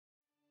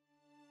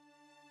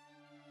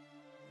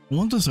I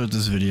want to start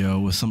this video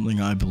with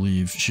something I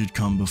believe should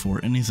come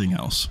before anything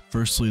else.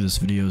 Firstly, this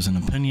video is an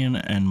opinion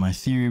and my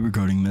theory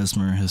regarding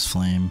Messmer, his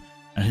flame,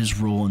 and his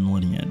role in the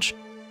lineage.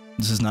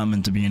 This is not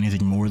meant to be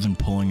anything more than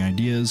pulling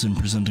ideas and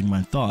presenting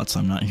my thoughts.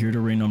 I'm not here to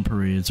rain on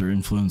parades or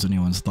influence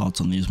anyone's thoughts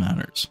on these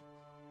matters.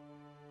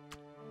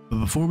 But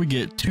before we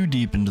get too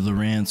deep into the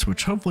rants,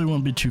 which hopefully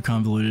won't be too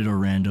convoluted or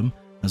random,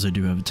 as I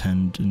do have a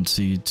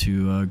tendency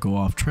to go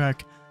off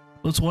track,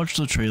 let's watch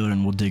the trailer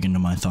and we'll dig into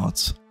my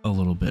thoughts a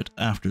little bit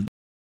after.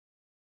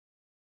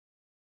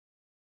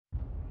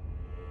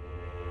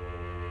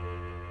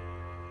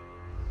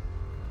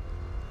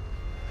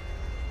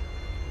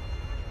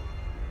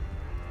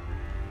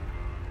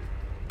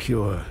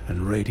 Pure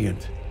and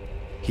radiant,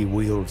 he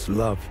wields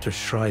love to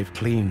shrive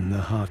clean the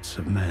hearts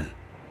of men.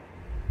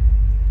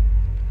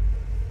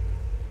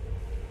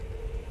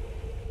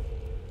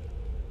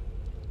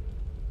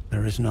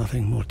 There is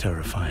nothing more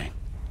terrifying.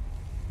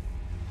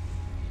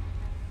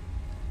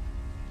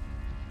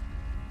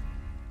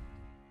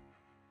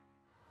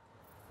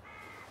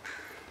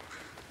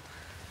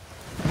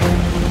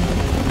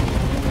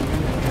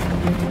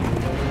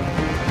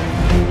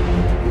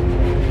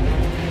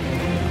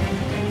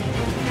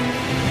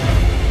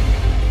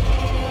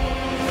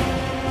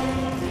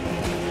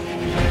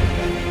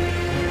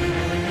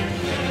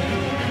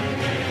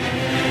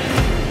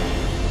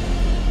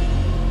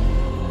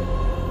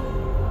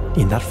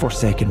 In that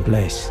forsaken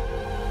place,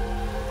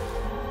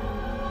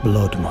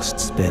 blood must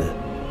spill.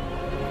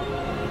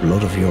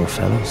 Blood of your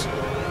fellows.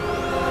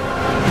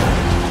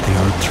 They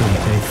are truly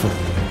faithful.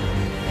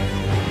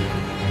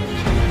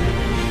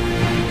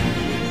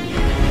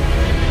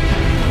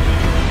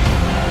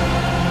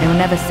 They were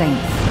never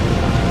saints.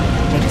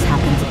 They just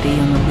happened to be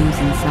on the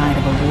losing side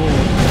of a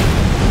war.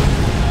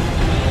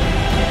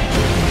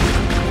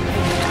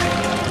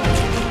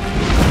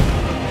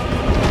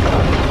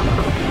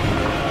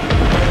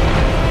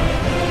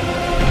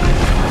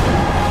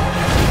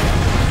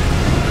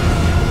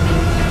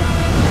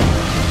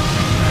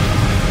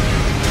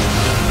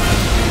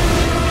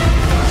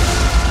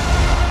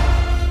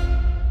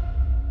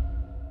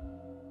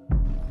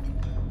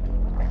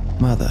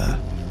 Mother,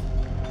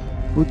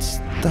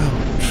 wouldst thou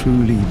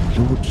truly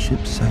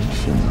lordship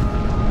sanction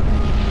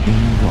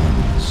in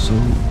one so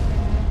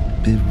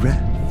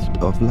bereft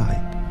of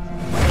light?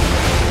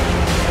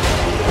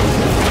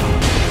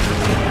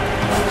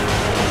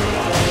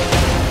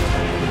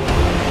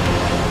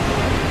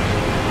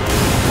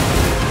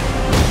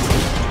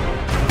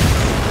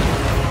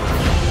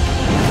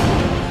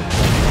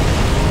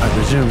 I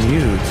presume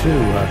you,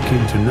 too, are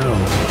keen to know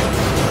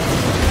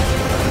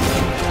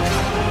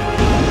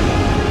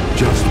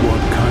just what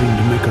kind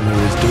Mikola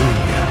is doing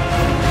here.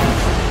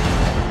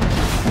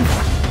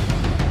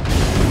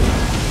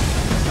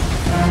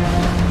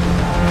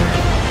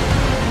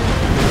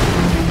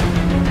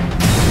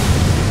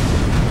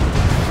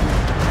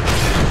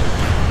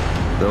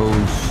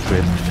 Those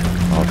stripped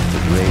of the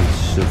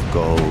grace of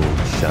gold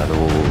shall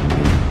all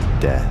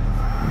meet death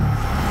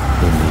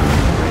in the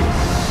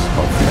embrace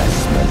of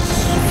Messmer's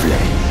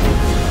flame.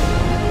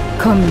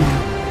 Come now,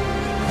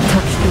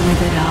 touch the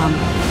withered arm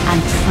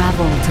and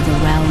travel to the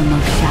realm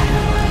of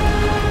shadow.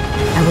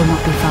 I will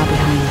not be far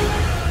behind.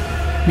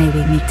 May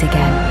we meet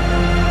again.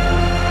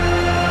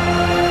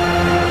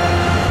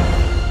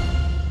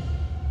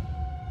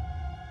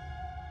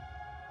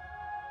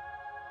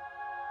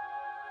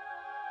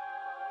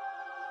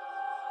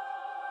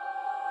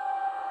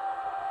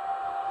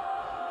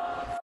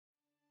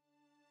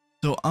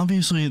 So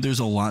obviously there's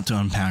a lot to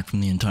unpack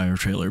from the entire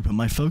trailer, but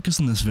my focus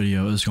in this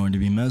video is going to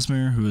be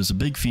Messmer, who is a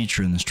big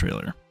feature in this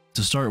trailer.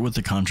 To start with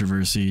the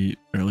controversy,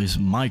 or at least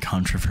my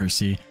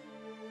controversy,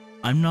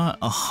 I'm not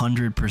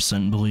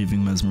 100% believing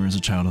Messmer is a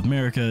child of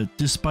America,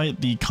 despite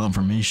the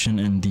confirmation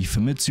in the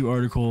Famitsu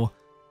article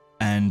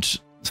and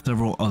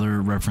several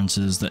other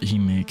references that he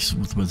makes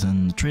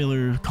within the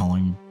trailer,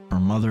 calling her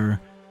mother.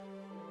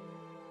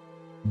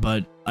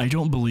 But I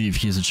don't believe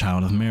he is a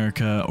child of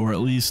America, or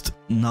at least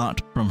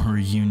not from her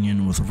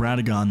union with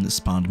Radagon that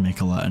spawned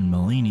Mikola and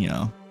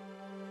Melania.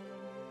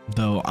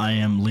 Though I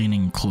am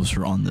leaning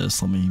closer on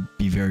this, let me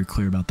be very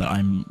clear about that.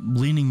 I'm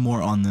leaning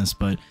more on this,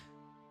 but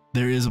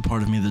there is a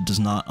part of me that does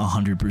not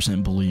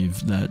 100%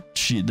 believe that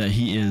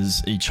he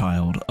is a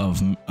child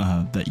of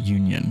that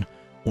union,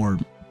 or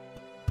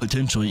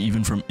potentially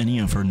even from any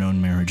of her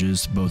known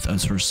marriages, both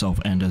as herself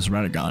and as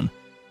Radagon.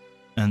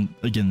 And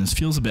again, this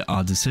feels a bit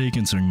odd to say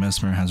considering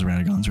Messmer has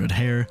Radagon's red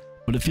hair,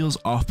 but it feels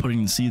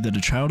off-putting to see that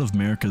a child of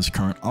America's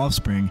current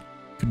offspring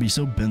could be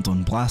so bent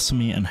on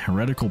blasphemy and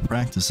heretical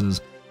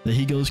practices that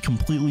he goes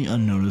completely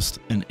unnoticed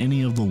in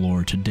any of the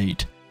lore to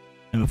date.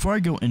 And before I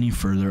go any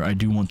further, I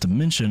do want to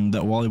mention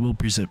that while I will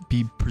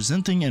be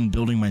presenting and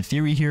building my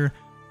theory here,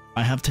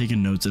 I have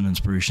taken notes and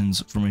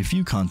inspirations from a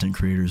few content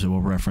creators I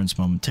will reference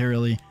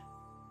momentarily.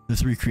 The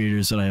three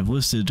creators that I have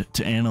listed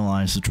to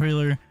analyze the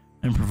trailer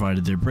and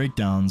provided their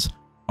breakdowns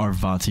are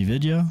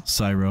VatiVidya,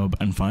 Cyrobe,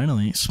 and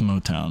finally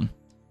Smotown.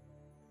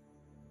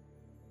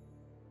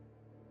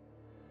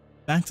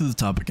 Back to the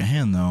topic at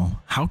hand though,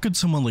 how could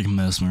someone like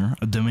Messmer,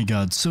 a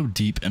demigod so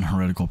deep in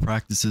heretical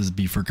practices,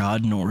 be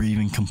forgotten or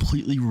even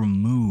completely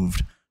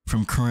removed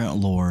from current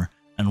lore,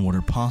 and what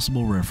are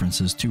possible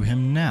references to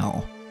him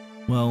now?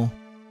 Well,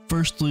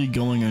 firstly,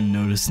 going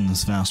unnoticed in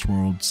this vast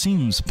world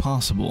seems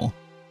possible,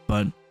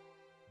 but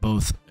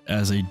both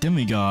as a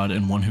demigod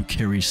and one who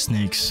carries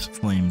snakes,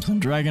 flames,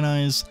 and dragon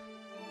eyes,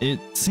 it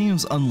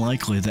seems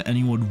unlikely that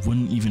anyone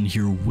wouldn't even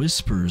hear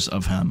whispers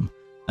of him,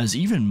 as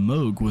even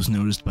Moog was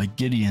noticed by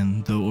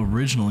Gideon, though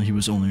originally he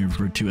was only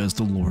referred to as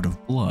the Lord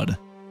of Blood.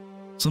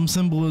 Some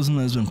symbolism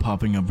has been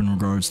popping up in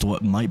regards to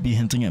what might be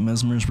hinting at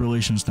Messmer's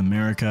relations to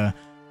America,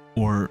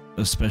 or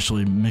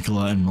especially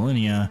Mikola and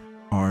Millennia,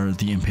 are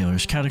the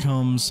Impaler's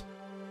Catacombs,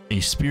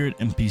 a spirit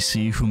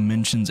NPC who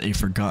mentions a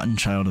forgotten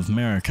child of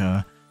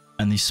America,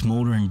 and the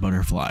Smoldering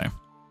Butterfly.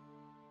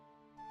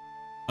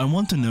 I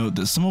want to note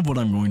that some of what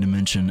I'm going to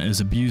mention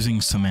is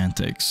abusing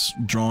semantics,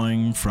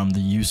 drawing from the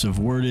use of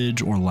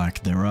wordage or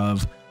lack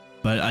thereof,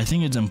 but I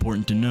think it's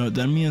important to note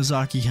that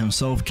Miyazaki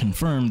himself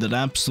confirmed that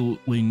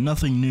absolutely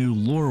nothing new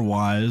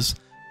lore-wise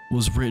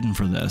was written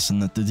for this,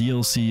 and that the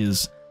DLC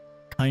is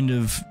kind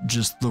of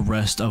just the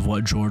rest of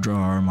what George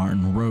R.R.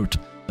 Martin wrote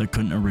that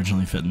couldn't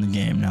originally fit in the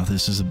game. Now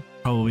this is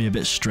probably a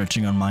bit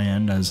stretching on my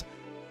end as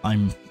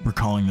I'm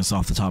recalling this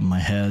off the top of my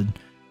head,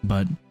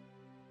 but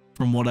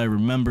from what I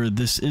remember,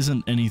 this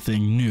isn't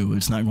anything new.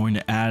 It's not going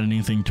to add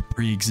anything to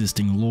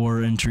pre-existing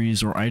lore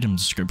entries or item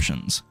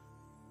descriptions.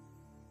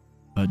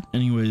 But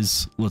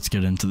anyways, let's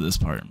get into this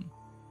part.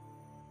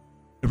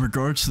 In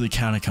regards to the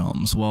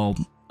catacombs, well,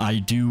 I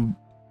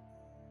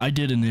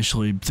did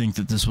initially think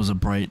that this was a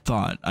bright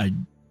thought. I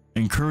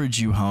encourage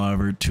you,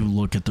 however, to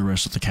look at the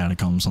rest of the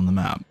catacombs on the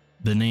map.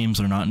 The names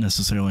are not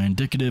necessarily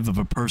indicative of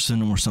a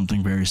person or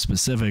something very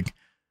specific,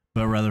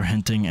 but rather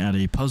hinting at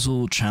a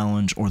puzzle,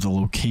 challenge, or the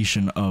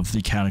location of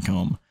the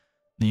catacomb.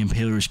 The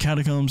Impaler's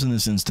Catacombs in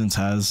this instance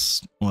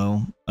has,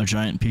 well, a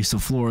giant piece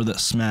of floor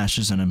that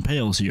smashes and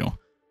impales you.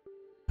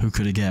 Who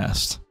could have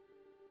guessed?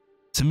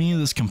 To me,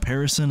 this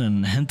comparison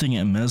and hinting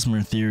at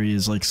Messmer theory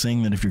is like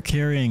saying that if you're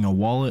carrying a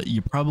wallet,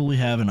 you probably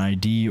have an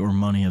ID or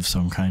money of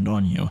some kind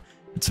on you.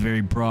 It's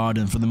very broad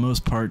and for the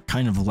most part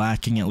kind of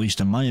lacking, at least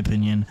in my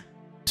opinion,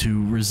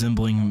 to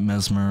resembling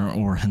Messmer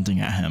or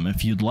hinting at him.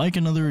 If you'd like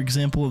another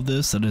example of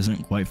this that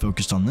isn't quite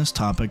focused on this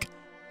topic,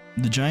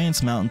 the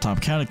Giants'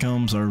 mountaintop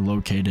catacombs are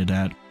located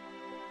at,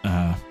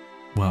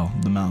 well,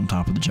 the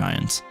mountaintop of the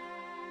Giants.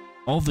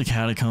 All of the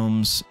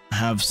catacombs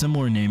have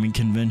similar naming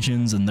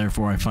conventions, and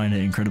therefore I find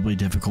it incredibly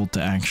difficult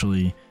to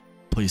actually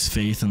place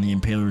faith in the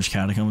Impaler's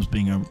Catacombs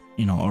being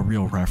a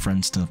real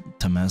reference to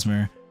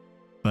Messmer,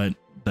 but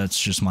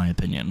that's just my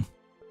opinion.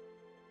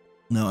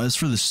 Now, as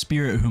for the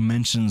spirit who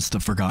mentions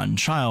the forgotten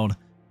child,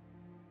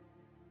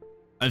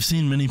 I've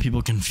seen many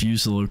people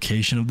confuse the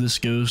location of this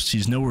ghost.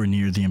 He's nowhere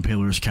near the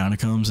Impaler's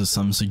Catacombs, as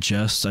some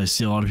suggest. I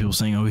see a lot of people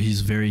saying, oh,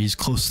 he's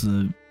close to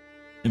the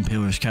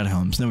Impaler's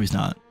Catacombs. No, he's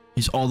not.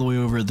 He's all the way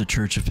over at the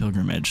Church of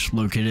Pilgrimage,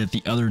 located at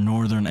the other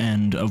northern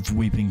end of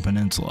Weeping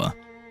Peninsula,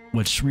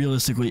 which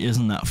realistically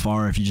isn't that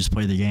far if you just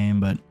play the game,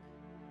 but,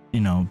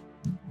 you know,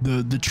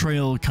 the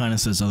trail kind of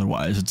says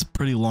otherwise. It's a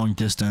pretty long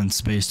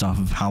distance based off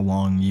of how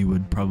long you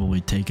would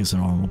probably take as a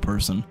normal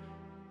person.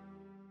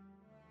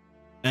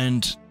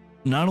 And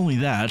not only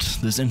that,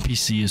 this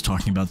NPC is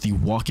talking about the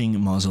walking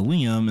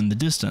mausoleum in the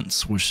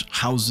distance, which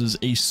houses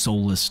a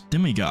soulless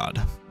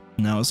demigod.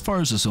 Now, as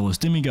far as the soulless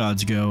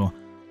demigods go,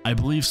 I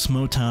believe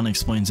Smotown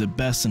explains it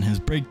best in his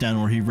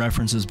breakdown where he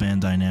references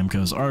Bandai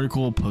Namco's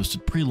article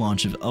posted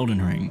pre-launch of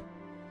Elden Ring.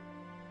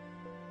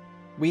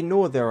 We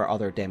know there are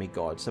other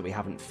demigods that we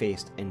haven't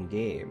faced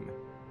in-game.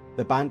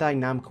 The Bandai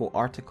Namco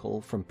article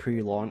from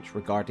pre-launch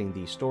regarding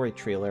the story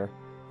trailer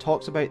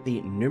talks about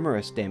the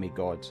numerous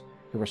demigods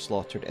who were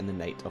slaughtered in the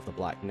Night of the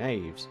Black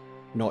Knives,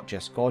 not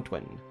just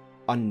Godwyn,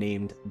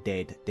 unnamed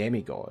dead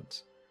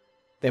demigods.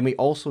 Then we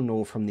also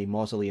know from the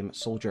Mausoleum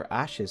Soldier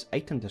Ashes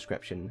item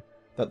description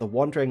that the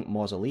Wandering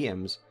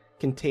Mausoleums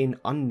contain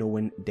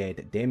unknown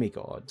dead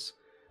demigods,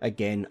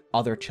 again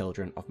other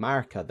children of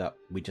Marika that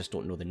we just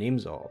don't know the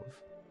names of.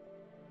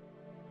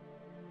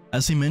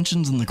 As he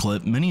mentions in the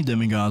clip, many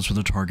demigods were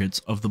the targets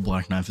of the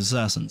Black Knife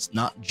assassins,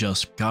 not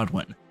just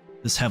Godwyn.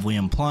 This heavily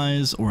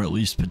implies, or at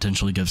least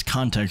potentially gives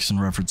context in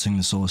referencing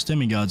the soulless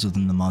demigods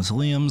within the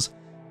mausoleums,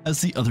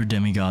 as the other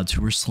demigods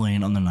who were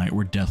slain on the night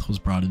where death was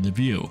brought into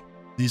view.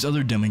 These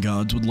other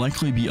demigods would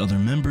likely be other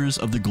members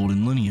of the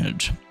Golden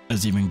Lineage,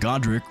 as even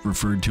Godric,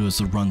 referred to as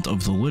the runt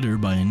of the litter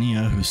by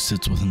Aeneas, who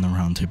sits within the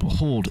Round Table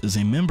Hold, is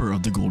a member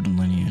of the Golden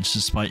Lineage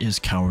despite his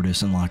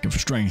cowardice and lack of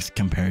strength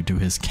compared to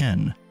his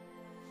kin.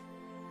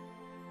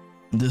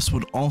 This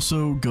would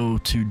also go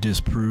to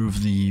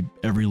disprove the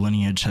every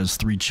lineage has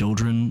 3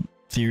 children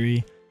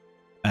theory,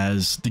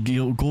 as the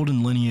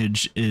Golden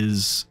Lineage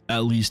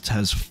at least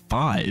has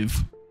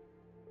 5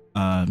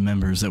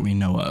 members that we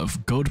know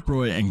of.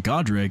 Godfroy and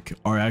Godric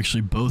are actually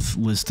both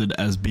listed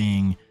as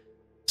being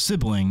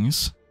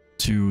siblings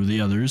to the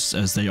others,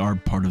 as they are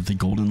part of the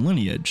Golden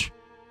Lineage,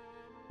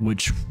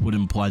 which would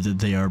imply that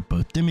they are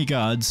both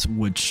demigods,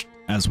 which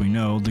as we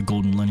know, the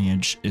golden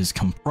lineage is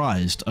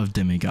comprised of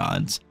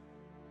demigods.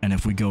 And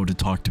if we go to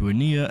talk to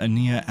Aeneas,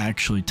 Aeneas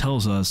actually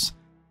tells us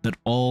that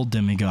all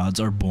demigods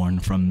are born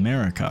from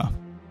Marika,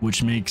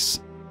 which makes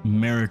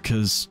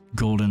Marika's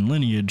golden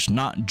lineage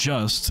not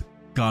just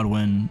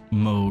Godwyn,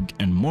 Mohg,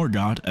 and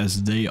Morgoth,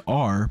 as they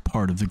are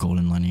part of the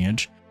golden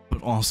lineage,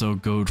 but also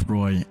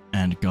Godfroy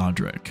and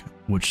Godric,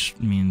 which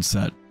means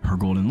that her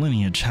golden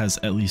lineage has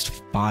at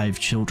least 5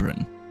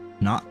 children,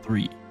 not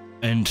 3.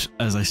 And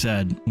as I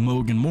said,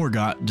 Mohg and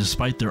Morgoth,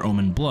 despite their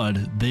omen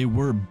blood, they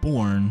were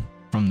born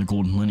from the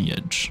golden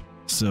lineage.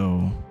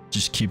 So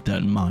just keep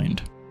that in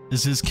mind.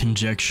 This is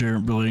conjecture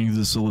relating to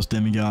the soulless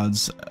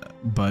demigods,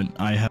 but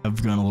I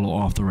have gone a little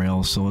off the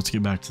rails, so let's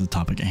get back to the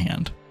topic at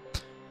hand.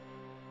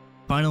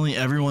 Finally,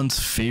 everyone's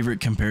favorite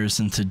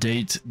comparison to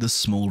date, the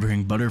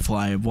smoldering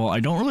butterfly. Well, I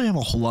don't really have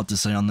a whole lot to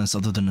say on this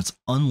other than it's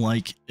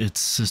unlike its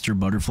sister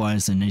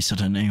butterflies, the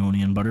nascent and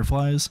Aeonian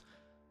butterflies.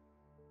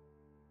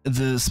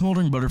 The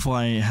smoldering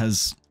butterfly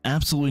has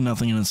absolutely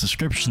nothing in its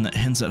description that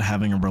hints at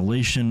having a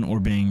relation or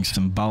being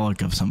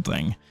symbolic of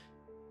something.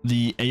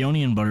 The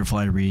Aeonian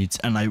butterfly reads,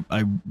 and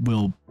I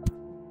will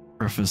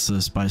preface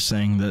this by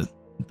saying that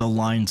the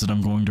lines that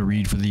I'm going to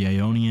read for the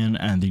Aeonian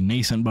and the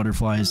nascent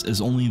butterflies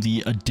is only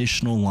the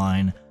additional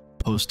line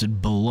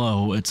posted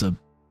below. It's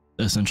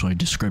essentially a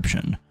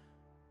description.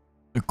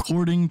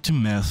 According to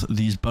myth,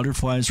 these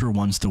butterflies were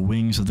once the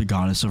wings of the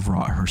goddess of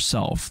Rot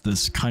herself.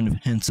 This kind of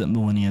hints at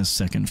Millennia's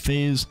second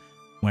phase,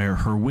 where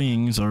her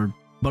wings are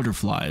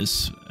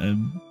butterflies,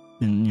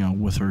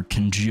 and with her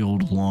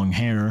congealed long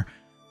hair,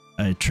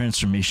 a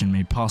transformation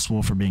made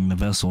possible for being the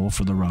vessel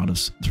for the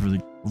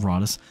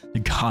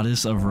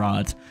goddess of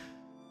Rot.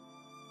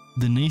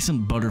 The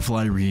nascent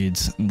butterfly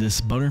reads, "This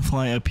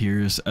butterfly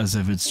appears as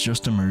if it's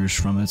just emerged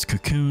from its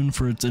cocoon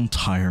for its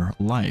entire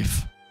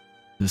life."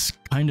 This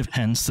kind of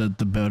hints that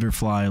the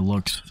butterfly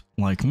looks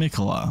like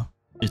Miquella,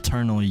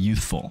 eternally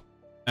youthful.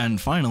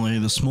 And finally,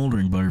 the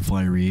smoldering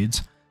butterfly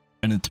reads,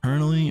 "An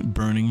eternally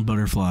burning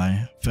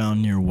butterfly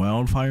found near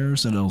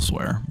wildfires and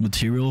elsewhere.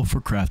 Material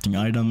for crafting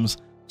items,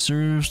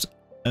 serves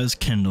as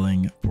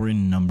kindling for a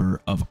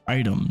number of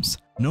items."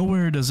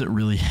 Nowhere does it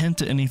really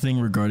hint at anything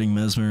regarding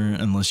Messmer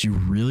unless you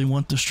really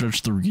want to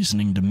stretch the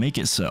reasoning to make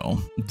it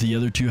so. The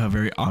other two have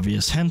very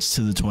obvious hints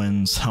to the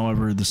twins,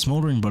 however the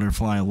smoldering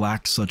butterfly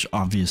lacks such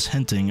obvious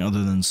hinting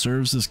other than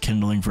serves as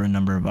kindling for a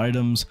number of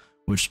items,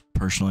 which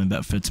personally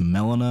that fits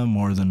Melina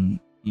more than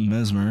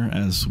Messmer,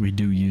 as we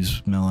do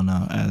use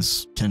Melina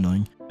as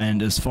kindling.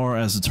 And as far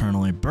as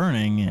eternally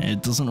burning,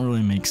 it doesn't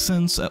really make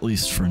sense, at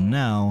least for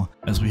now,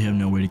 as we have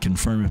no way to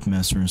confirm if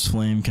Messmer's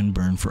flame can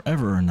burn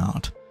forever or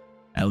not.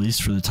 At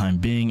least for the time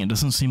being, it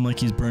doesn't seem like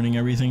he's burning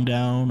everything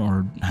down,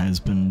 or has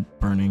been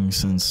burning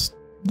since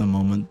the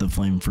moment the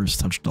flame first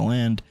touched the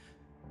land.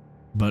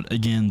 But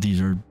again, these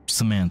are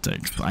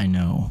semantics, I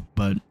know,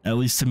 but at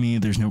least to me,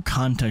 there's no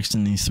context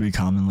in these 3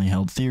 commonly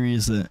held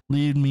theories that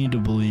lead me to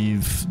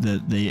believe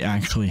that they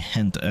actually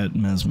hint at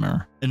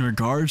Messmer. In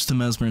regards to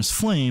Messmer's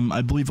flame,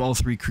 I believe all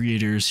 3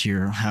 creators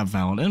here have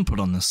valid input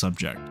on this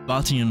subject.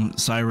 Bati and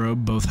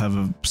Syrob both have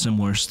a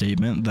similar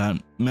statement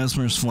that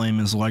Messmer's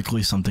flame is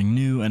likely something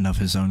new and of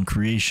his own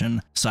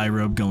creation,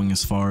 Syrob going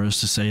as far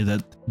as to say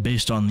that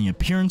based on the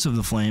appearance of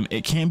the flame,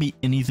 it can't be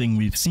anything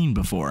we've seen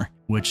before,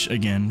 which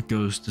again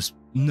goes to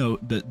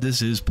note that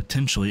this is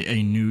potentially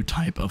a new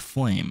type of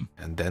flame.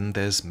 And then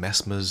there's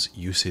Messmer's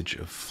usage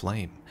of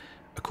flame.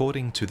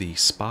 According to the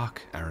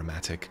spark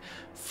aromatic,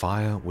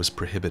 fire was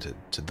prohibited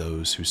to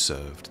those who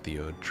served the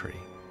Erd tree.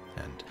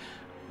 And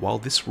while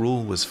this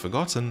rule was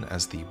forgotten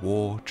as the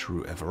war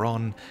drew ever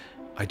on,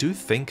 I do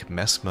think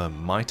Messmer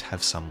might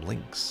have some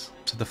links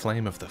to the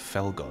flame of the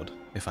Fell God,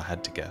 if I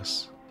had to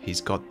guess. He's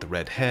got the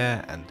red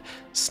hair, and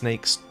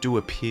snakes do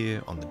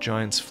appear on the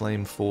giant's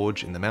flame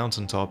forge in the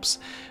mountaintops,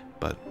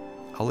 but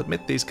I'll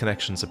admit these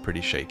connections are pretty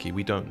shaky.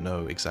 We don't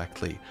know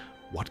exactly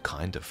what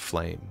kind of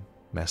flame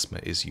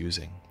Messmer is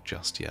using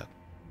just yet.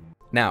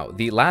 Now,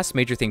 the last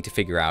major thing to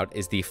figure out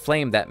is the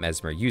flame that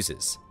Messmer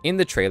uses. In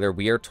the trailer,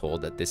 we are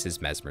told that this is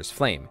Messmer's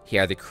flame. He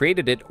either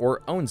created it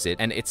or owns it,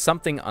 and it's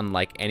something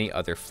unlike any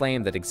other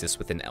flame that exists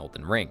within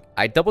Elden Ring.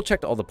 I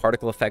double-checked all the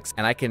particle effects,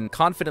 and I can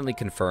confidently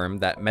confirm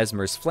that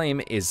Messmer's flame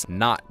is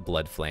not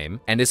Blood Flame,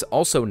 and is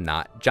also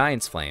not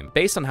Giant's Flame,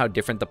 based on how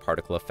different the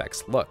particle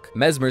effects look.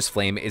 Messmer's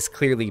flame is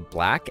clearly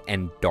black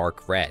and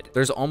dark red.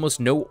 There's almost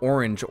no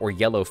orange or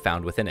yellow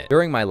found within it.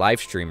 During my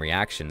livestream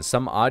reaction,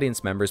 some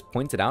audience members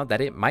pointed out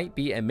that it might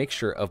be a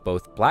mixture of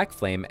both Black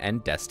Flame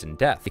and Destined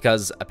Death,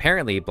 because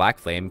apparently Black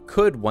Flame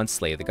could once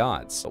slay the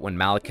gods, but when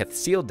Malekith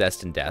sealed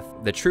Destined Death,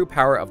 the true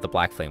power of the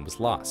Black Flame was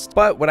lost.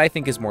 But what I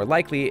think is more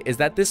likely is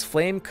that this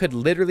flame could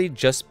literally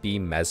just be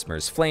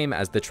Messmer's flame,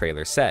 as the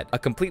trailer said, a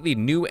completely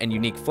new and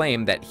unique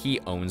flame that he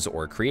owns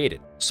or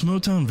created.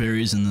 Smotown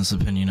varies in this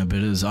opinion a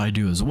bit, as I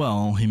do as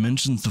well. He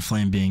mentions the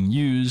flame being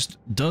used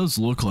does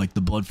look like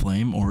the Blood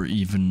Flame, or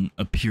even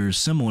appears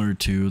similar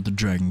to the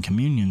Dragon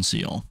Communion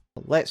seal.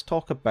 Let's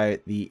talk about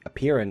the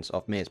appearance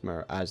of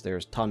Messmer, as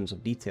there's tons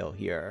of detail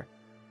here.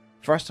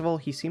 First of all,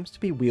 he seems to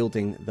be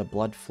wielding the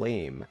Blood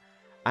Flame,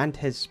 and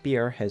his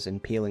spear, his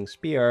impaling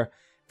spear,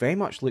 very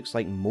much looks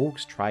like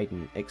Mog's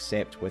trident,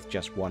 except with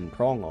just one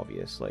prong,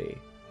 obviously.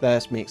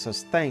 This makes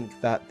us think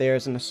that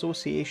there's an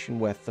association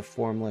with the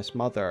Formless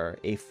Mother,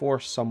 a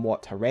force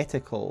somewhat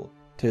heretical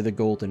to the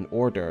Golden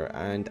Order,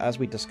 and as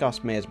we discuss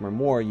Messmer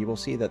more, you will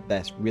see that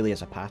this really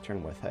is a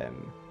pattern with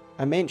him.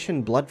 I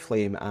mentioned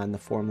Bloodflame and the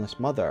Formless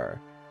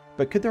Mother,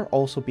 but could there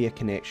also be a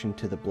connection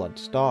to the Blood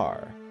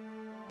Star?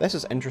 This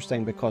is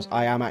interesting because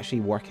I am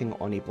actually working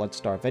on a Blood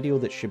Star video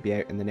that should be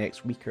out in the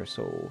next week or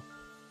so.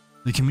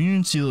 The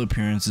communion seal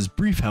appearance is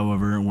brief,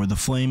 however, where the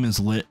flame is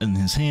lit in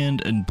his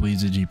hand and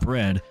bleeds a deep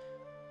red.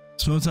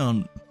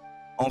 Smowtown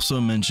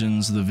also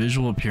mentions the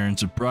visual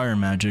appearance of briar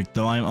magic,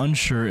 though I am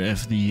unsure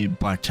if the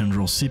black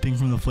tendrils seeping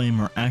from the flame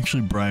are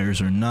actually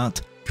briars or not.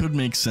 Could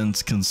make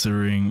sense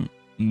considering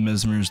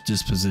Messmer's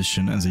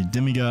disposition as a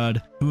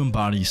demigod who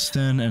embodies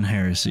sin and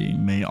heresy,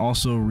 may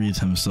also wreathe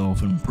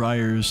himself in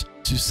briars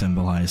to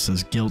symbolize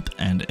his guilt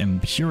and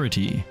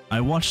impurity. I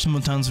watched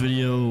Smowtown's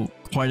video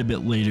quite a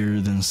bit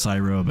later than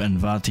Syrob and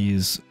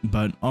Vati's,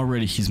 but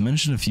already he's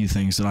mentioned a few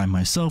things that I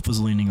myself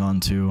was leaning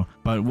onto,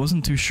 but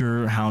wasn't too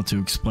sure how to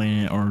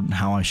explain it or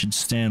how I should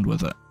stand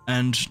with it.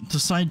 And to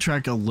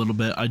sidetrack a little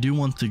bit, I do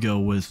want to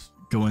go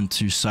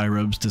into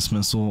Syrob's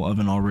dismissal of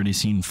an already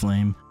seen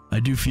flame. I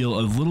do feel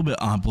a little bit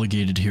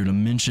obligated here to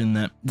mention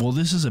that while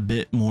this is a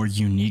bit more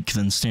unique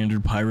than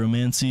standard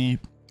pyromancy,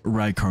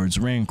 Rykard's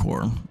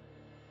Rancor,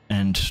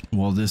 and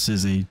while this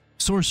is a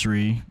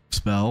sorcery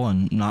spell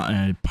and not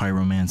a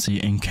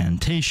pyromancy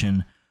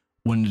incantation,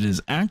 when it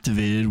is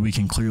activated we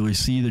can clearly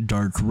see the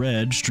dark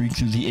red streak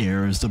through the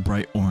air as the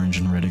bright orange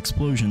and red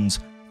explosions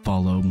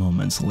follow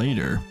moments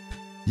later.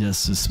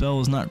 Yes, the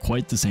spell is not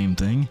quite the same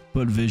thing,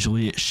 but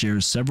visually it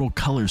shares several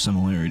color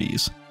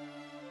similarities.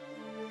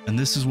 And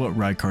this is what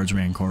Rykard's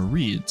Rancor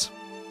reads.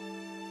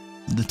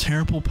 The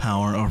terrible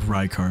power of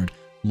Rykard,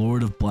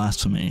 Lord of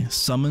Blasphemy,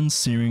 summons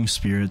searing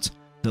spirits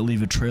that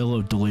leave a trail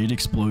of delayed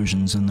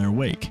explosions in their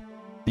wake.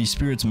 These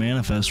spirits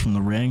manifest from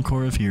the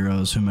Rancor of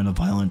heroes who met a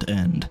violent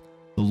end.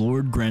 The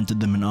Lord granted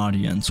them an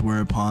audience,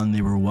 whereupon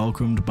they were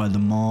welcomed by the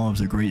maw of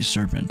the great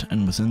serpent,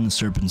 and within the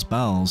serpent's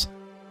bowels,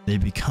 they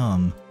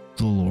become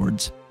the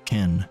Lord's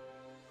kin.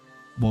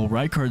 While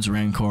Rykard's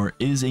Rancor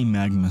is a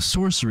magma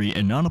sorcery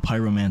and not a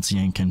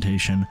pyromancy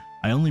incantation,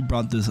 I only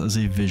brought this as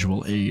a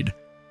visual aid.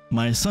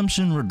 My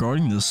assumption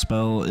regarding this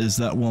spell is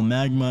that while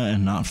magma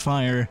and not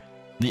fire,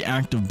 the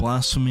act of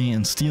blasphemy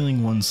and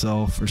standing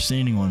oneself with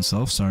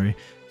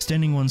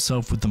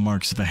the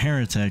marks of a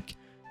heretic,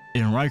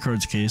 in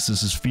Rykard's case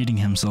this is feeding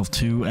himself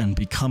to and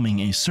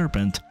becoming a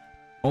serpent,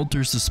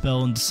 alters the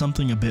spell into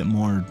something a bit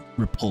more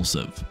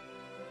repulsive.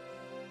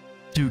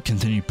 To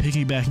continue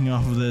piggybacking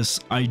off of this,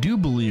 I do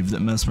believe that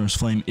Messmer's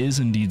flame is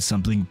indeed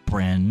something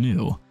brand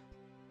new.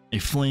 A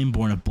flame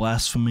born of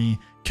blasphemy,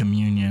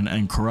 communion,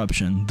 and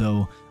corruption,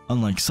 though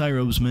unlike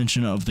Syrob's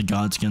mention of the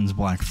Godskin's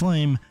black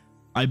flame,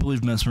 I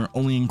believe Messmer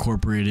only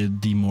incorporated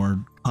the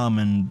more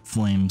common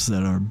flames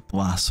that are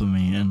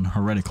blasphemy and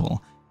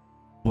heretical.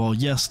 While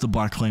yes, the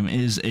black flame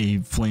is a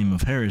flame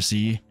of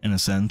heresy, in a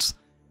sense,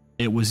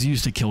 it was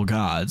used to kill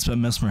gods, but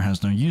Messmer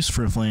has no use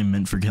for a flame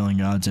meant for killing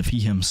gods if he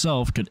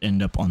himself could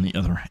end up on the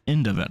other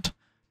end of it,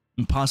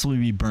 and possibly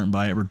be burnt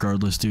by it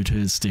regardless due to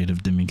his state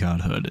of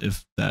demigodhood,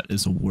 if that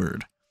is a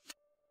word.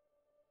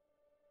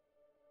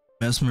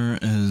 Messmer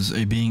is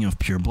a being of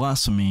pure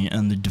blasphemy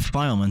and the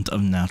defilement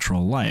of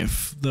natural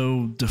life,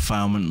 though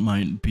defilement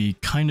might be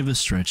kind of a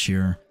stretch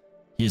here.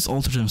 He has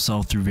altered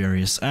himself through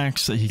various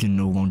acts that he can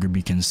no longer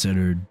be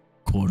considered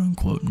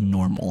quote-unquote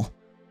normal.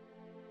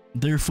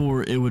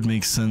 Therefore, it would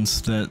make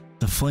sense that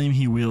the flame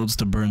he wields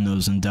to burn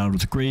those endowed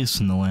with grace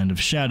in the land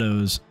of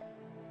shadows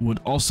would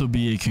also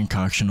be a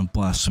concoction of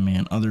blasphemy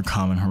and other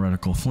common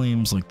heretical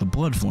flames like the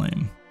blood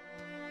flame.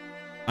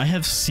 I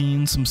have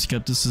seen some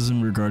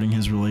skepticism regarding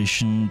his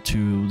relation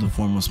to the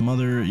Formless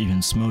Mother, even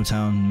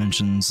Smowtown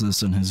mentions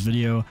this in his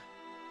video,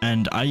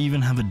 and I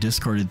even have a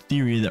discarded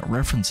theory that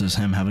references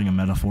him having a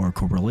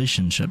metaphorical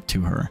relationship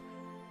to her.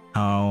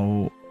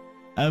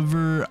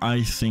 However,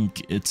 I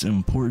think it's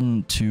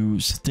important to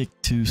stick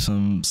to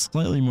some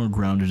slightly more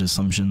grounded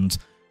assumptions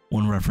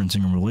when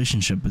referencing a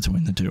relationship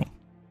between the two.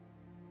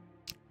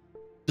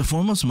 The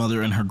Formless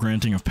Mother and her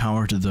granting of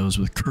power to those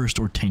with cursed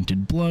or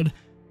tainted blood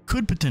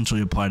could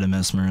potentially apply to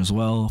Messmer as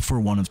well for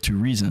one of two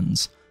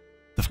reasons.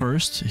 The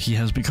first, he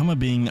has become a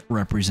being that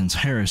represents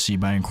heresy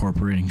by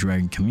incorporating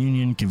dragon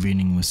communion,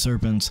 convening with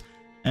serpents,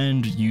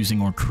 and using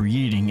or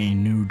creating a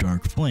new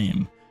dark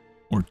flame.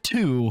 Or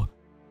two,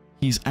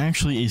 he's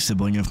actually a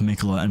sibling of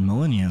Miquella and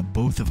Malenia,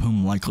 both of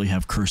whom likely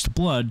have cursed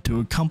blood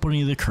to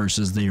accompany the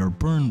curses they are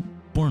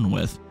born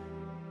with.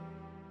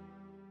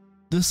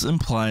 This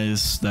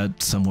implies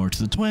that, similar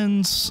to the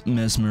twins,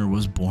 Messmer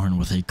was born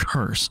with a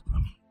curse.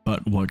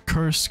 But what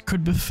curse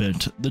could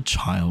befit the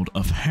child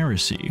of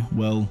heresy?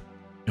 Well,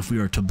 if we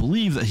are to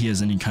believe that he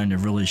has any kind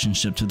of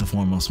relationship to the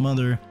Formless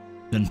Mother,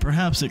 then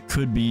perhaps it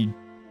could be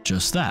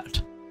just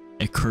that,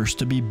 a curse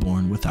to be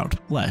born without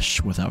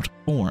flesh, without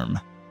form.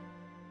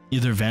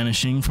 Either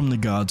vanishing from the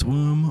god's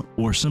womb,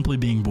 or simply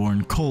being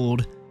born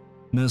cold,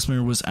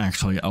 Messmer was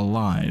actually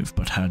alive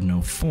but had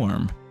no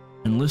form,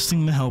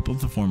 enlisting the help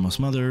of the Formless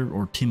Mother,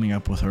 or teaming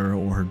up with her,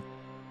 or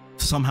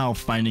somehow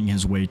finding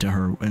his way to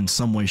her in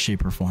some way,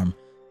 shape, or form,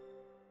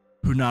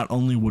 who not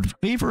only would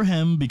favor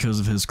him because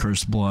of his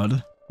cursed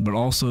blood, but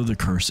also the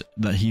curse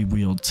that he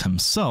wields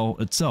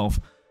itself.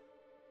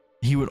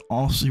 He would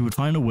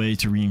find a way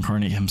to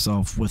reincarnate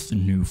himself with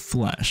new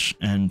flesh.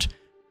 And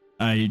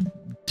I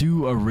did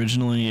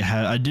originally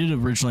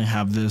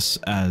have this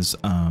as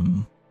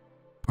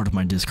part of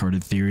my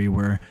discarded theory,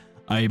 where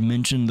I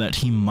mentioned that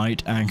he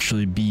might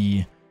actually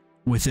be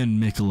within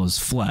Miquella's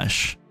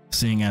flesh,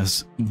 seeing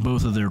as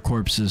both of their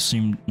corpses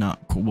seem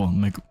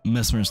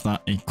Messmer's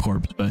not a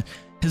corpse, but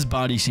his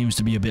body seems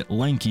to be a bit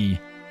lanky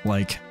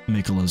like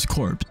Miquella's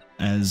corpse,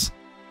 as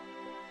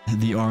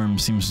the arm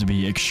seems to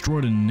be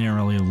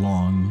extraordinarily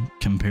long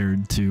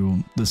compared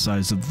to the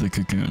size of the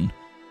cocoon.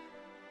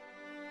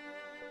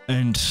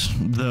 And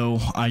though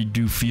I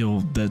do feel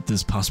that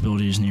this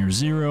possibility is near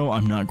zero,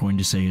 I'm not going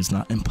to say it's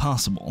not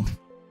impossible.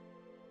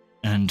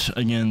 And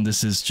again,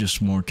 this is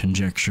just more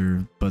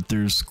conjecture, but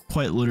there's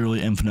quite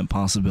literally infinite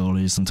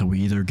possibilities until we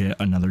either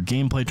get another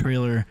gameplay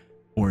trailer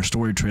or a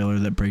story trailer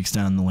that breaks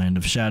down the Land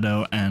of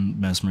Shadow and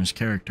Messmer's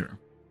character.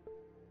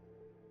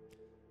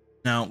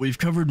 Now, we've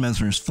covered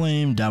Messmer's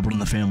flame, dabbled in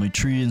the family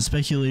tree, and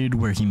speculated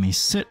where he may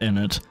sit in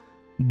it,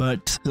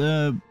 but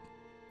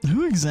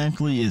who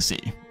exactly is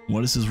he?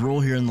 What is his role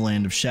here in the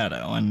Land of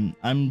Shadow? And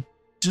I'm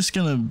just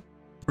gonna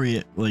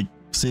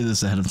say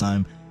this ahead of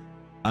time.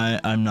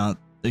 I'm not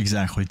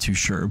exactly too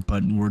sure,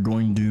 but we're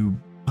going to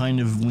kind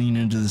of lean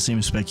into the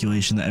same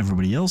speculation that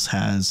everybody else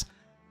has.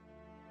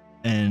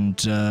 And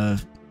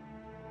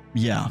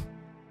yeah,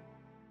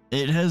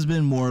 it has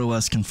been more or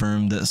less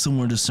confirmed that,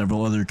 similar to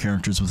several other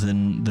characters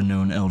within the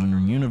known Elden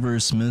Ring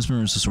universe,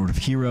 Messmer is a sort of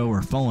hero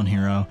or fallen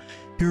hero.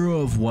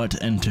 Hero of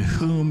what and to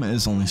whom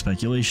is only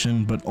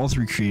speculation, but all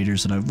three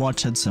creators that I've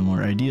watched had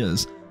similar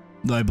ideas.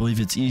 Though I believe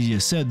it's easier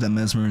said that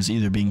Messmer is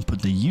either being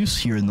put to use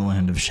here in the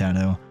Land of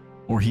Shadow,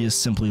 or he is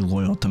simply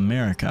loyal to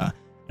Marika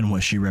and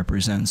what she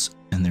represents,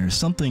 and there is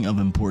something of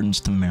importance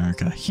to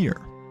Marika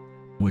here,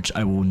 which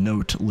I will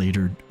note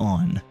later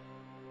on.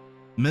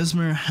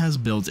 Messmer has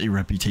built a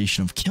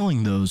reputation of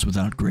killing those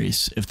without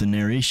grace, if the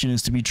narration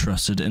is to be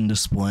trusted in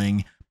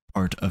displaying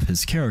part of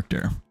his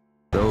character.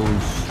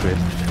 Those stripped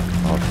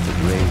of the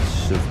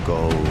grace of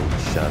gold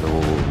shall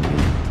all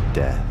meet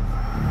death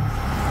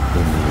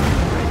in the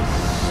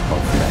embrace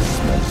of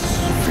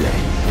Messmer's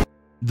flame.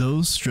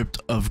 Those stripped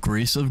of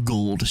grace of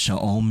gold shall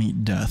all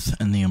meet death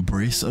in the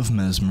embrace of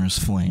Messmer's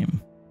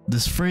flame.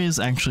 This phrase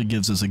actually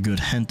gives us a good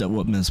hint at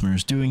what Messmer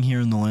is doing here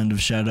in the Land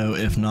of Shadow,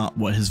 if not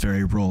what his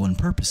very role and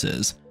purpose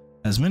is.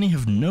 As many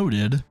have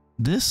noted,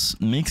 this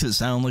makes it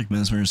sound like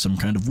Messmer is some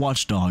kind of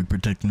watchdog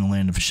protecting the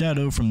Land of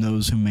Shadow from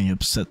those who may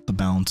upset the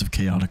balance of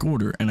chaotic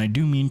order. And I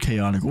do mean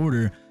chaotic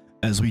order,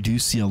 as we do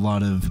see a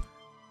lot of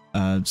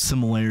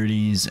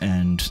similarities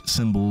and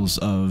symbols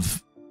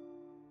of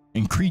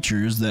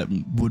creatures that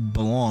would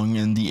belong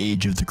in the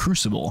Age of the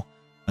Crucible,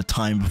 a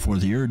time before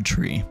the Erd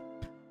Tree.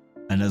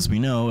 And as we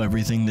know,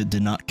 everything that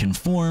did not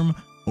conform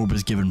or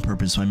was given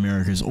purpose by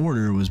Marika's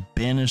order was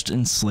banished,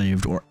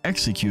 enslaved, or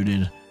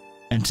executed.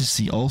 And to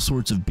see all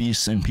sorts of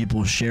beasts and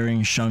people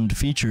sharing shunned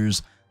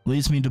features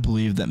leads me to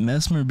believe that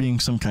Messmer being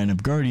some kind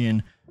of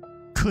guardian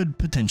could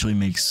potentially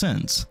make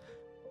sense.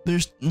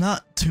 There's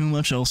not too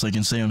much else I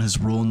can say on his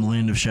role in the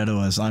Land of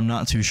Shadow, as I'm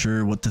not too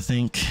sure what to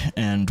think,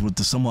 and with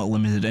the somewhat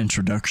limited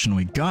introduction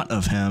we got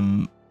of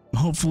him,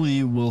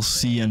 hopefully we'll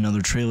see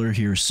another trailer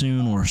here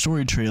soon, or a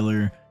story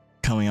trailer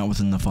coming out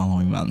within the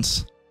following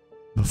months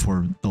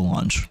before the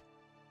launch.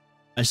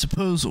 I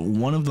suppose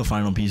one of the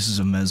final pieces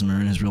of Messmer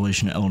and his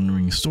relation to Elden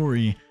Ring's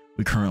story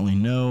we currently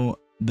know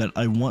that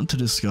I want to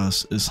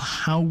discuss is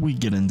how we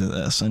get into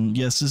this. And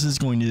yes, this is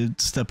going to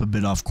step a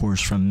bit off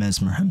course from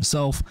Messmer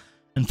himself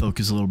and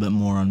focus a little bit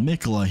more on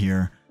Miquella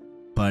here,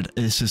 but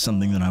this is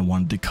something that I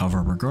wanted to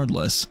cover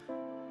regardless.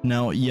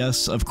 Now,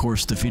 yes, of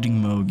course, defeating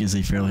Mohg is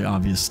a fairly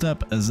obvious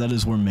step, as that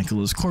is where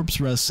Miquella's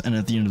corpse rests, and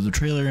at the end of the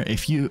trailer,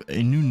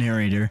 a new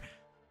narrator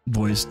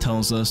voice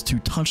tells us to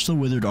touch the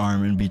withered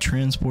arm and be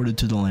transported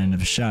to the Land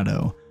of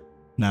Shadow.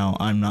 Now,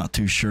 I'm not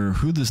too sure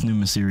who this new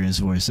mysterious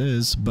voice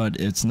is, but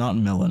it's not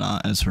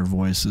Melina, as her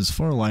voice is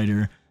far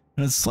lighter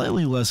and has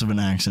slightly less of an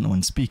accent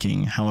when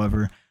speaking.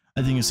 However,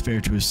 I think it's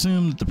fair to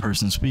assume that the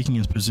person speaking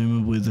is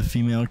presumably the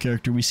female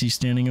character we see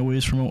standing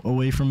away from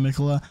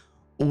Miquella,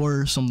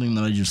 or something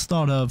that I just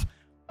thought of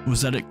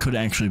was that it could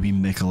actually be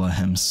Miquella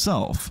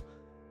himself,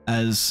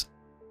 as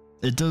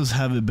it does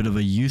have a bit of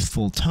a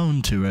youthful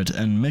tone to it,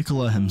 and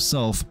Miquella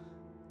himself,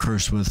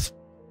 cursed with,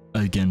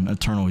 again,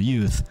 eternal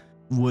youth,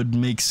 would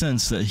make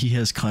sense that he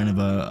has kind of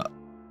a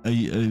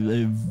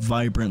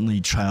vibrantly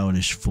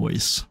childish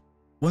voice.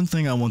 One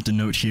thing I want to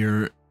note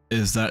here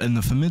is that in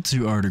the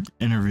Famitsu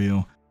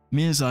interview,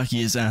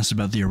 Miyazaki is asked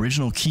about the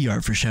original key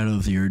art for Shadow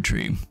of the Erd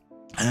Tree,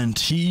 and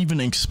he even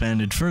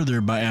expanded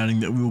further by adding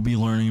that we will be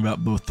learning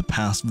about both the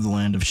past of the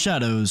Land of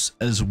Shadows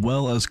as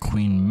well as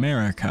Queen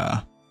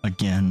Marika.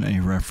 Again, a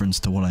reference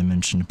to what I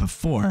mentioned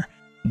before.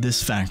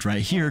 This fact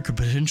right here could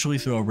potentially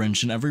throw a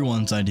wrench in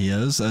everyone's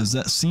ideas, as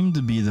that seemed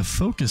to be the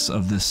focus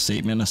of this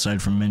statement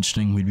aside from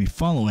mentioning we'd be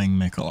following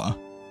Mikola.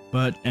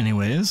 But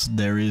anyways,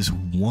 there is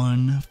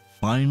one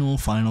final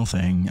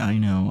thing. I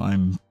know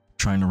I'm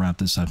trying to wrap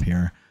this up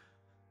here.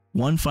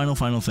 One final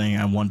thing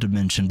I want to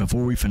mention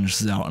before we finish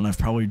this out, and I've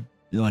probably,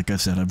 like I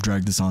said, I've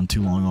dragged this on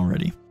too long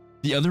already.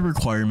 The other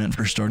requirement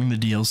for starting the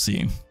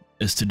DLC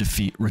is to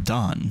defeat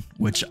Radahn,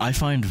 which I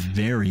find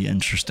very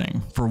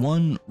interesting. For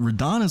one,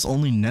 Radahn is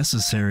only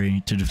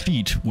necessary to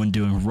defeat when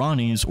doing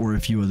Ranni's or a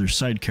few other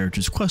side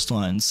characters'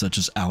 questlines, such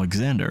as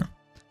Alexander.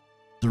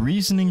 The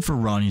reasoning for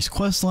Ranni's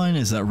questline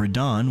is that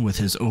Radahn, with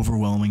his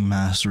overwhelming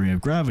mastery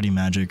of gravity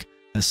magic,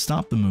 has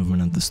stopped the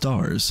movement of the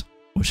stars,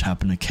 which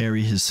happened to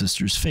carry his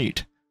sister's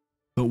fate.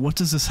 But what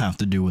does this have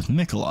to do with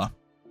Mikola?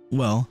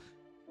 Well,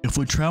 if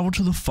we travel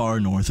to the far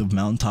north of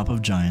Mountaintop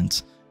of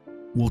Giants,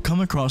 we'll come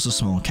across a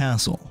small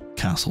castle,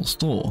 Castle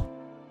Stoll.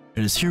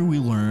 It is here we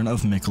learn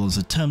of Mikola's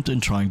attempt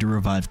in trying to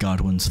revive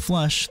Godwyn's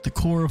flesh, the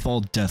core of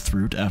all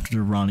Deathroot after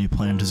Ranni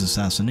planned his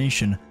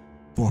assassination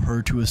for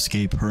her to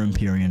escape her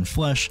Empyrean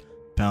flesh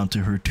bound to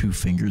her two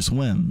fingers'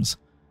 whims.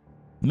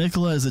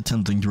 Mikola is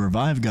attempting to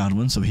revive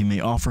Godwyn so he may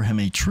offer him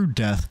a true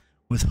death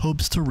with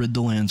hopes to rid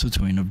the lands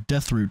between of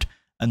Deathroot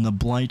and the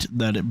blight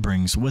that it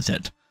brings with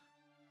it.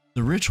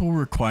 The ritual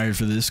required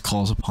for this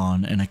calls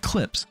upon an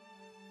eclipse.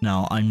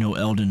 Now, I'm no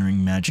Elden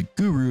Ring magic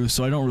guru,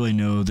 so I don't really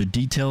know the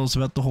details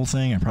about the whole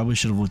thing. I probably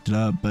should have looked it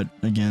up, but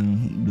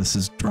again, this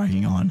is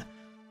dragging on.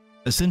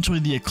 Essentially,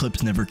 the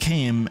eclipse never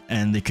came,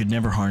 and they could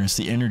never harness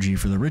the energy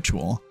for the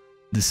ritual.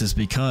 This is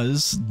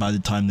because, by the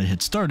time they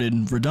had started,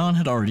 Radahn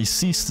had already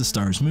ceased the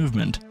star's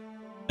movement,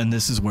 and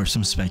this is where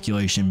some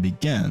speculation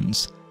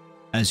begins.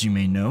 As you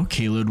may know,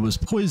 Caelid was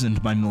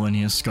poisoned by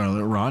Malenia's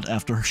scarlet rot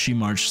after she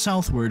marched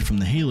southward from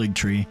the Halig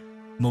tree.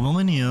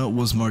 Malenia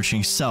was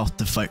marching south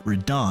to fight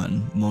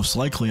Radahn, most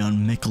likely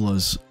on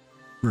Mikola's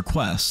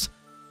request,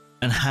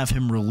 and have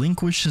him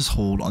relinquish his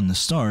hold on the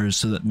stars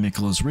so that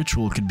Mikola's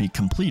ritual could be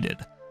completed.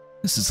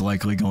 This is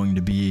likely going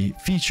to be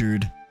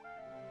featured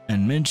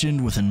and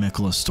mentioned within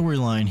Mikola's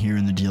storyline here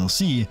in the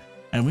DLC,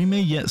 and we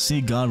may yet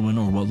see Godwyn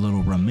or what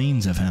little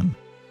remains of him.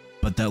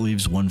 But that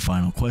leaves one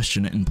final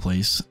question in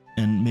place,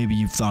 and maybe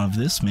you've thought of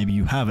this, maybe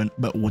you haven't,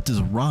 but what does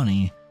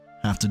Ranni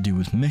have to do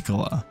with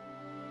Mikola?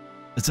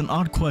 It's an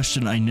odd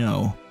question, I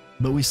know,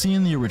 but we see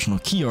in the original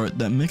key art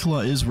that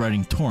Mikola is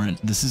riding Torrent.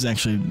 This is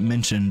actually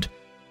mentioned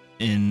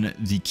in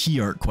the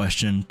key art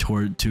question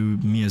to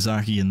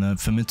Miyazaki in the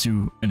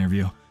Famitsu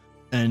interview,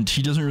 and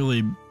he doesn't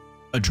really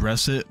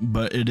address it,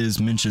 but it is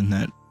mentioned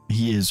that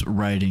he is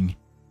riding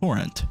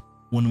Torrent.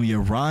 When we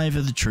arrive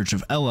at the Church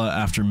of Ella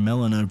after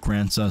Melina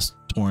grants us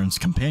Torrent's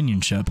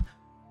companionship,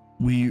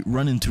 we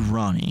run into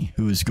Ranni,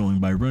 who is going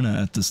by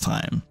Runa at this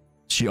time.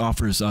 She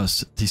offers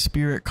us the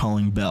Spirit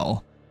Calling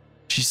Bell.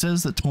 She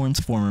says that Torrent's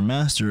former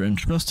master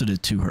entrusted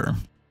it to her,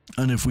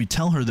 and if we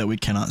tell her that we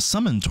cannot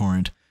summon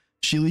Torrent,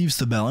 she leaves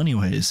the bell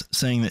anyways,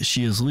 saying that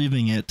she is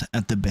leaving it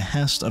at the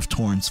behest of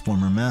Torrent's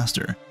former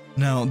master.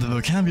 Now, the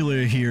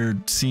vocabulary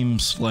here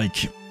seems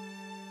like,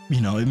 you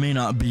know, it may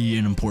not be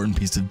an important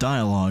piece of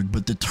dialogue,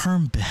 but the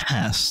term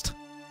behest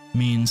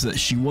means that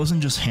she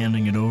wasn't just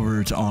handing it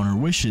over to honor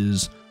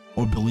wishes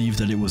or believe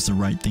that it was the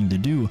right thing to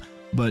do,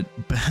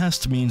 but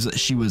behest means that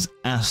she was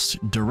asked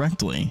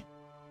directly.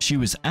 She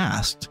was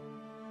asked.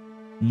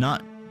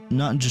 Not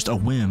just a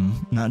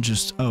whim, not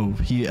just, oh,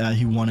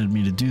 he wanted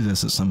me to do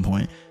this at some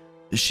point.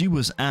 She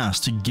was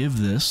asked to give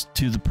this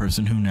to the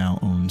person who now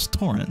owns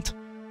Torrent,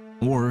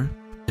 or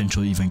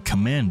potentially even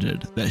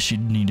commanded that she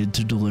needed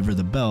to deliver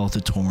the bell to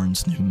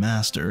Torrent's new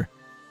master.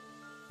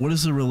 What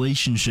is the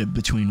relationship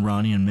between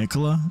Ranni and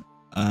Mikola?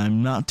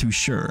 I'm not too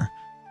sure,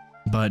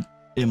 but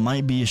it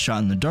might be a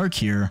shot in the dark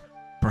here.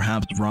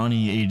 Perhaps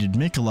Ranni aided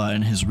Mikola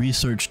in his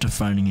research to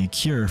finding a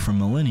cure for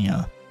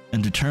Malenia,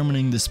 and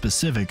determining the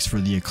specifics for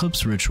the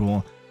eclipse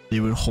ritual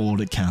they would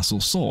hold at Castle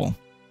Sol.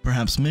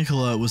 Perhaps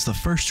Mikola was the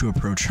first to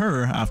approach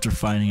her after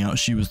finding out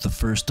she was the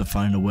first to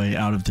find a way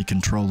out of the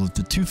control of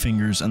the Two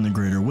Fingers and the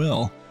Greater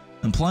Will,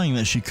 implying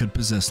that she could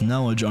possess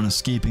knowledge on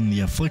escaping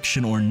the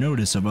affliction or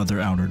notice of other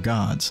outer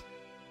gods.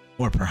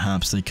 Or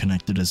perhaps they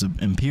connected as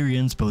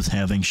Empyreans, both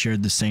having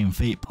shared the same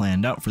fate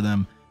planned out for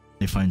them.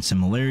 They find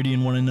similarity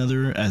in one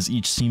another, as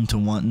each seem to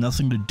want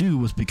nothing to do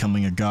with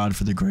becoming a god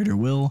for the Greater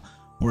Will,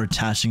 or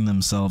attaching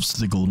themselves to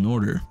the Golden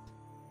Order.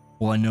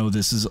 Well, I know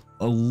this is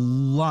a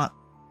lot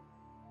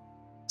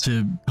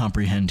to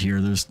comprehend here,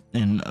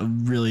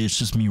 and really it's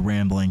just me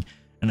rambling,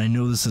 and I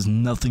know this has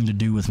nothing to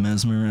do with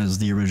Messmer as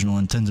the original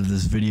intent of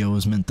this video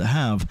was meant to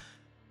have.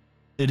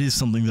 It is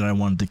something that I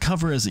wanted to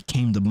cover as it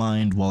came to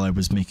mind while I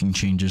was making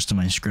changes to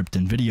my script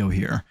and video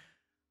here.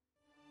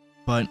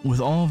 But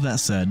with all of that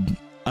said,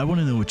 I want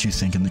to know what you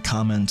think in the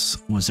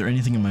comments. Was there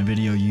anything in my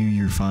video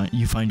you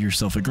find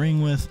yourself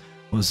agreeing with?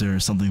 Was there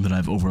something that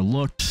I've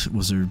overlooked?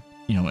 Was there,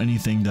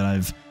 anything that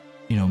I've,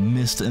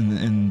 missed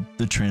in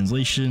the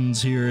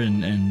translations here,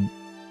 and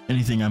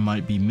anything I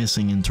might be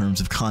missing in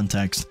terms of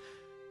context?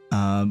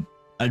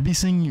 I'd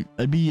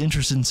be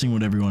interested in seeing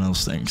what everyone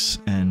else thinks.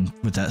 And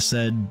with that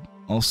said,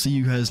 I'll see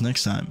you guys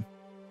next time.